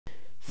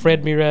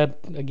Fred Murad,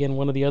 again,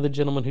 one of the other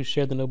gentlemen who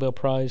shared the Nobel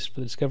Prize for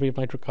the discovery of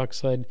nitric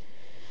oxide,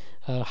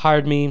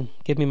 hired me,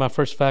 gave me my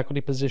first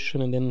faculty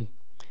position, and then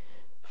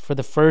for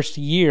the first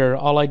year,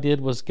 all I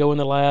did was go in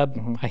the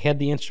lab. I had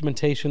the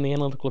instrumentation, the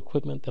analytical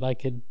equipment that I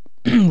could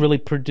really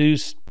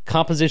produce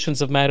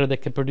compositions of matter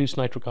that could produce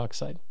nitric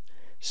oxide.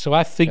 So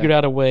I figured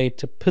out a way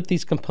to put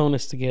these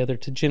components together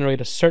to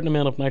generate a certain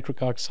amount of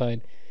nitric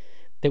oxide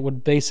that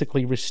would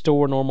basically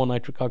restore normal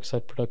nitric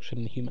oxide production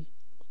in the human.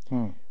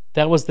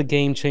 That was the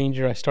game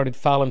changer. I started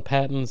filing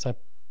patents. I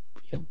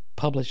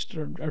published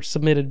or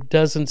submitted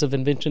dozens of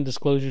invention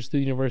disclosures to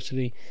the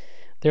university.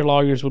 Their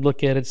lawyers would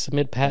look at it,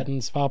 submit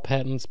patents, file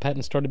patents.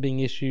 Patents started being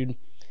issued.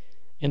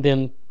 And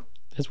then,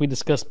 as we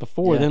discussed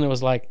before, then it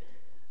was like,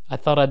 I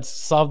thought I'd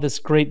solve this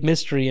great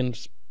mystery and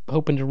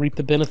hoping to reap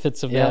the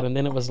benefits of that. And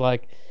then it was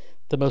like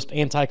the most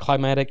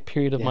anticlimactic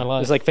period of my life.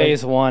 It was like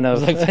phase one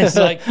of it's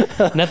like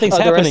nothing's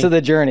happening. The rest of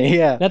the journey.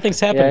 Nothing's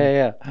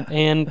happening.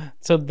 And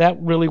so that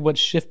really what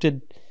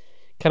shifted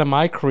kind of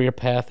my career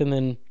path. And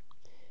then,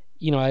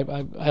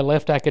 I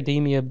left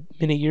academia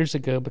many years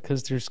ago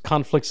because there's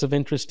conflicts of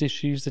interest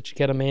issues that you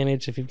got to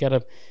manage. If you've got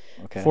a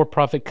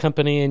for-profit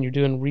company and you're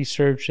doing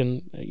research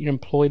and you're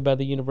employed by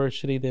the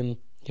university, then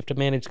you have to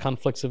manage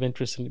conflicts of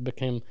interest, and it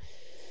became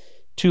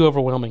too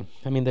overwhelming.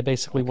 I mean, they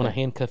basically want to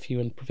handcuff you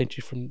and prevent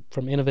you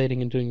from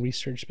innovating and doing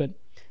research. But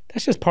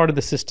that's just part of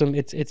the system.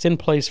 It's in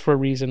place for a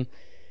reason.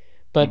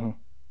 But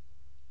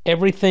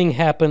everything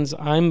happens.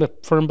 I'm a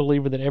firm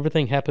believer that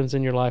everything happens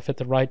in your life at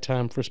the right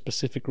time for a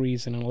specific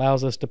reason, and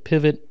allows us to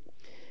pivot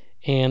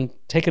and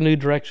take a new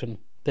direction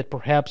that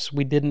perhaps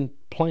we didn't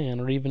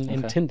plan or even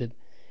intended.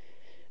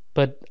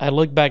 But I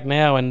look back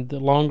now, and the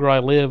longer I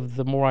live,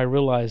 the more I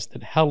realize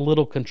that how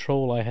little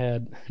control I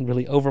had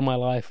really over my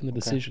life and the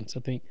decisions. I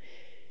think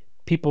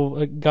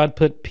God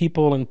put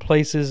people and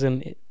places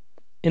and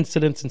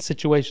incidents and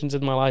situations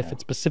in my life at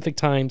specific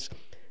times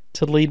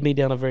to lead me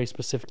down a very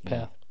specific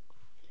path.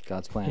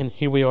 God's plan. And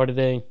here we are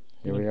today,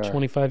 Here we are.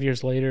 25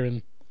 years later,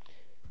 and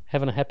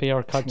having a happy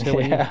hour cocktail.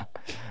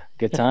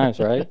 Good times,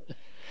 right?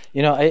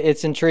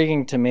 It's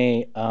intriguing to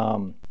me,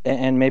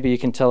 and maybe you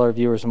can tell our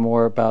viewers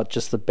more about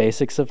just the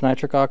basics of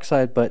nitric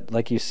oxide, but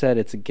like you said,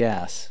 it's a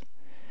gas.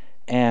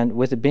 And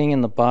with it being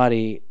in the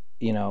body,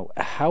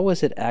 how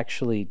was it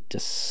actually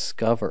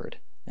discovered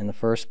in the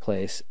first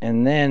place?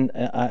 And then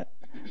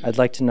I'd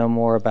like to know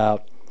more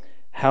about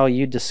how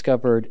you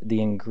discovered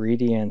the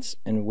ingredients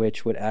in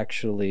which would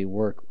actually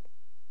work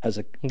as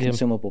a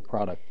consumable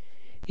product.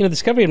 The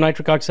discovery of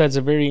nitric oxide is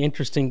a very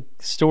interesting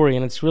story,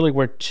 and it's really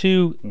where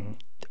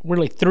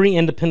three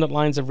independent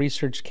lines of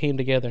research came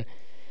together.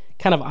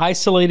 Kind of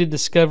isolated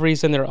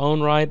discoveries in their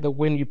own right, but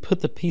when you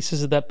put the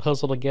pieces of that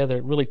puzzle together,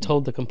 it really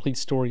told the complete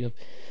story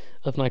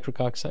of nitric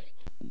oxide.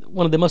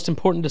 One of the most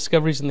important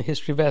discoveries in the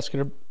history of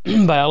vascular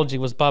biology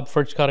was Bob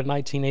Furchgott in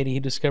 1980. He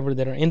discovered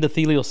that our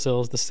endothelial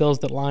cells, the cells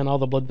that line all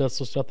the blood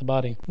vessels throughout the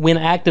body, when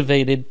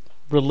activated,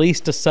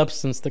 released a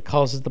substance that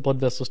causes the blood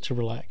vessels to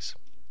relax.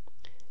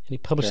 And he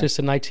published this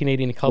in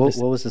 1980, and he called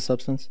What was the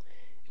substance?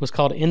 It was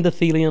called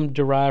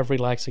endothelium-derived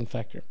relaxing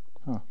factor.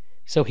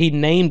 So he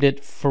named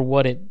it for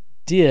what it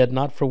did,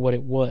 not for what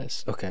it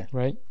was.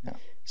 Right? Yeah.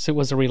 So it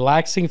was a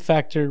relaxing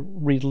factor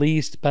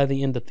released by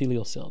the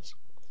endothelial cells.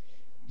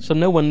 So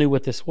no one knew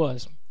what this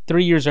was.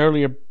 3 years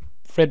earlier,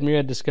 Fred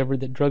Murad discovered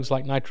that drugs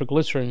like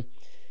nitroglycerin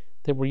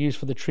that were used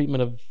for the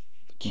treatment of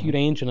acute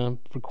angina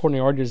for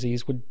coronary artery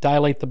disease would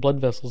dilate the blood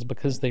vessels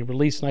because they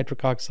released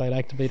nitric oxide,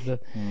 activated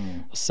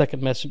a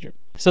second messenger.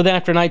 So then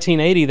after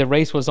 1980, the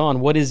race was on.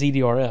 What is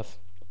EDRF?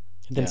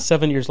 And then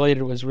 7 years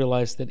later, it was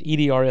realized that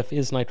EDRF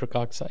is nitric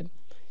oxide.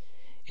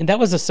 And that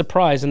was a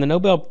surprise. And the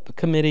Nobel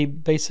Committee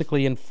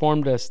basically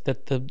informed us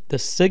that the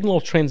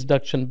signal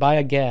transduction by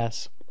a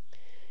gas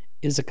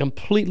is a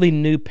completely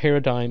new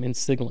paradigm in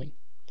signaling.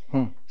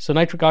 So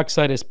nitric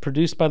oxide is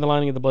produced by the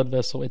lining of the blood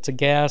vessel. It's a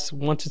gas.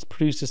 Once it's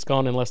produced, it's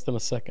gone in less than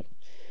a second.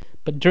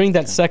 But during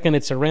that second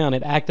it's around,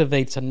 it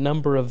activates a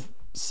number of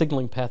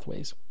signaling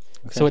pathways.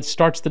 So it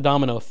starts the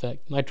domino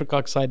effect. Nitric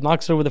oxide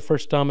knocks over the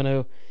first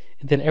domino,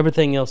 and then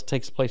everything else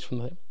takes place from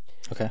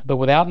there. But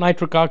without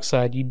nitric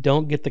oxide, you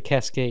don't get the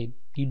cascade.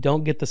 You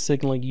don't get the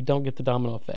signaling. You don't get the domino effect.